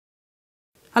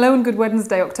Hello and good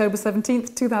Wednesday, October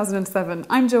 17th, 2007.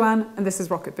 I'm Joanne and this is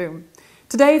Rocket Boom.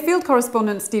 Today, field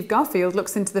correspondent Steve Garfield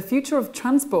looks into the future of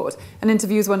transport and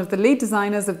interviews one of the lead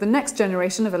designers of the next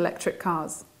generation of electric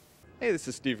cars. Hey, this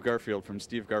is Steve Garfield from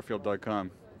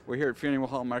stevegarfield.com. We're here at Funeral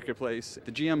Hall Marketplace.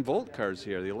 The GM Volt car's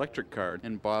here, the electric car,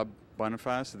 and Bob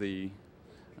Boniface, the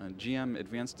GM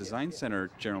Advanced Design Center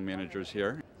General Manager is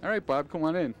here. All right, Bob, come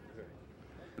on in.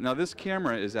 Now this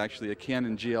camera is actually a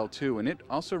Canon GL2 and it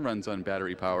also runs on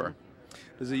battery power.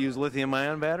 Does it use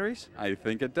lithium-ion batteries? I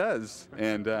think it does.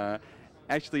 And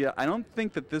actually, I don't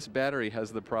think that this battery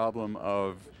has the problem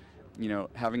of,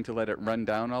 having to let it run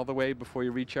down all the way before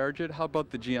you recharge it. How about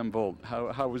the GM Volt?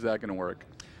 How is that going to work?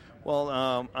 Well,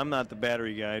 I'm not the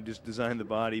battery guy, I just designed the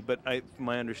body, but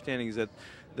my understanding is that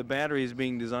the battery is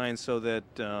being designed so that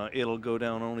it'll go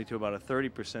down only to about a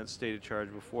 30% state of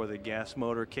charge before the gas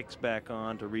motor kicks back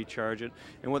on to recharge it.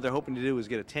 And what they're hoping to do is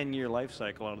get a 10-year life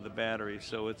cycle out of the battery,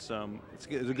 so it's a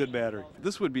good battery.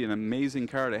 This would be an amazing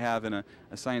car to have in a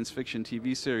science fiction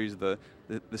TV series. The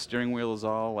steering wheel is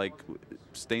all like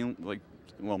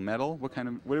metal?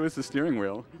 What was the steering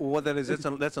wheel? Well, what that is,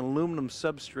 that's an aluminum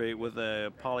substrate with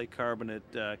a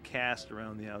polycarbonate cast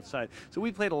around the outside. So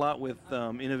we played a lot with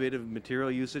innovative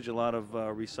material usage, a lot of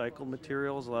recycled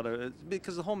materials,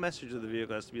 because the whole message of the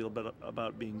vehicle has to be a little bit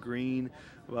about being green,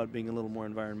 about being a little more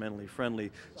environmentally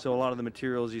friendly. So a lot of the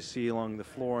materials you see along the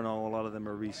floor and all, a lot of them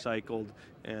are recycled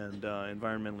and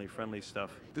environmentally friendly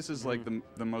stuff. This is like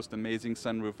the most amazing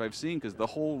sunroof I've seen, because the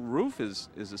whole roof is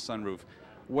a sunroof.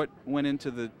 What went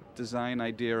into the design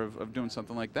idea of doing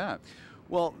something like that?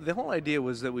 Well, the whole idea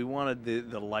was that we wanted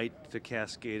the light to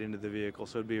cascade into the vehicle,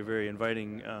 so it'd be a very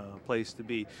inviting place to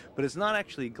be. But it's not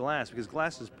actually glass, because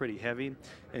glass is pretty heavy,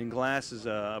 and glass is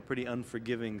a pretty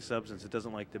unforgiving substance. It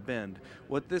doesn't like to bend.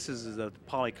 What this is a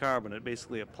polycarbonate,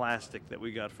 basically a plastic that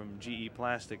we got from GE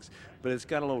Plastics, but it's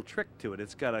got a little trick to it.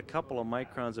 It's got a couple of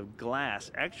microns of glass,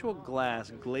 actual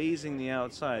glass, glazing the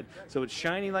outside. So it's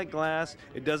shiny like glass.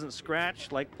 It doesn't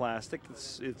scratch like plastic.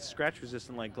 It's scratch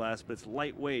resistant like glass, but it's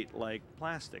lightweight like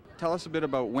plastic. Tell us a bit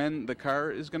about when the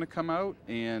car is going to come out,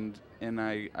 and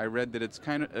I read that it's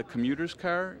kind of a commuter's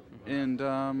car, and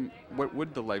what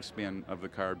would the lifespan of the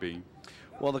car be?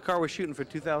 Well, the car we're shooting for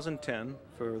 2010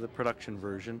 for the production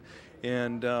version,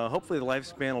 and hopefully the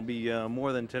lifespan will be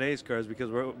more than today's cars,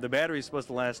 because the battery is supposed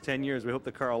to last 10 years. We hope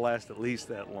the car will last at least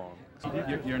that long.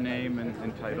 Your name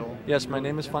and title? Yes, my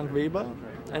name is Frank Weber,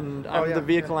 and I'm the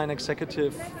vehicle line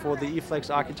executive for the E-Flex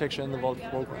architecture in the Volt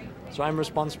program. So I'm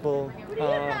responsible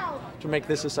to make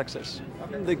this a success.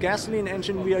 The gasoline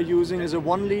engine we are using is a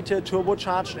 1-liter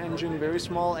turbocharged engine, very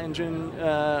small engine,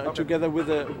 together with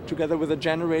a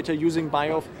generator using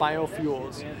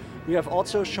biofuels. We have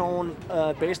also shown,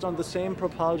 based on the same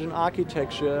propulsion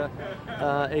architecture,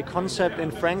 a concept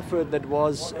in Frankfurt that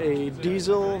was a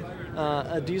diesel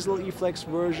E-Flex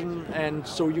version, and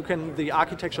so the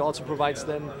architecture also provides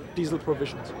then diesel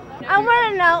provisions. I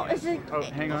want to know, is it... Oh,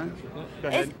 hang on. Go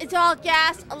ahead. It's all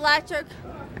gas, electric?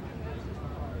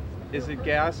 Is it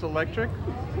gas, electric?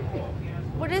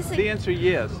 What is it? The answer,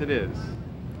 yes, it is.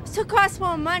 So it costs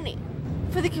more money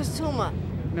for the consumer?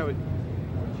 No,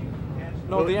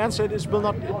 the answer is it will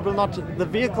not. The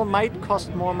vehicle might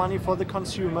cost more money for the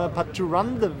consumer, but to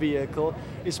run the vehicle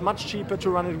is much cheaper to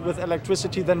run it with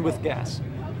electricity than with gas.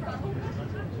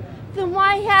 Then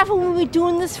why haven't we been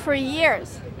doing this for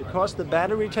years? Because the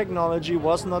battery technology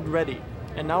was not ready.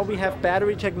 And now we have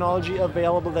battery technology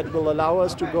available that will allow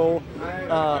us to go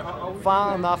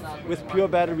far enough with pure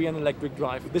battery and electric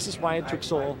drive. This is why it took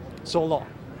so long.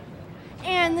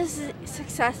 And this is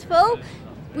successful?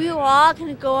 We are all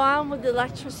going to go on with the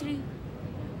electricity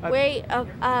way of,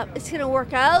 it's going to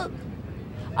work out?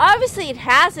 Obviously it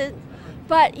hasn't,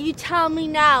 but you tell me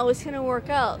now it's going to work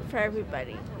out for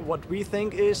everybody. What we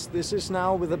think is this is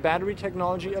now, with the battery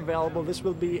technology available, this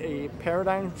will be a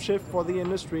paradigm shift for the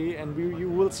industry, and you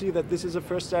will see that this is a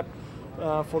first step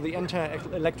for the entire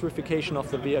electrification of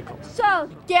the vehicle. So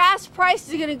gas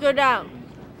prices are going to go down.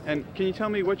 And can you tell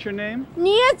me what's your name?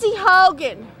 Nancy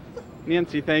Hogan.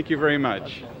 Nancy, thank you very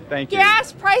much. Thank you.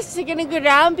 Gas prices are going to go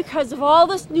down because of all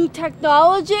this new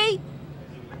technology?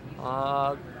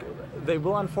 They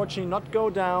will unfortunately not go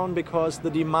down because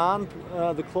the demand,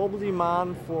 the global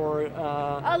demand for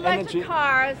electric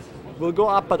cars will go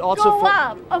up, but also go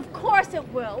up. Of course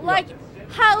it will. Yeah. Like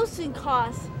housing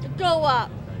costs go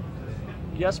up.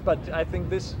 Yes, but I think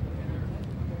this,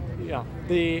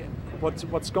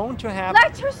 what's going to happen?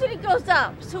 Electricity goes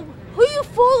up. So who are you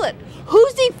fooling?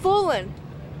 Who's he fooling?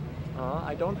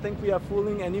 I don't think we are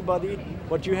fooling anybody.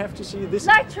 What you have to see, this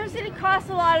electricity costs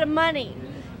a lot of money.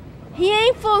 He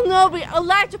ain't fooling nobody.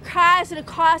 Electric cars are going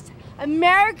to cost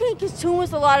American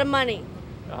consumers a lot of money.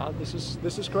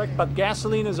 This is correct, but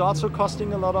gasoline is also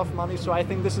costing a lot of money, so I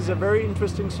think this is a very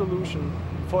interesting solution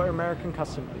for American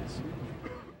customers.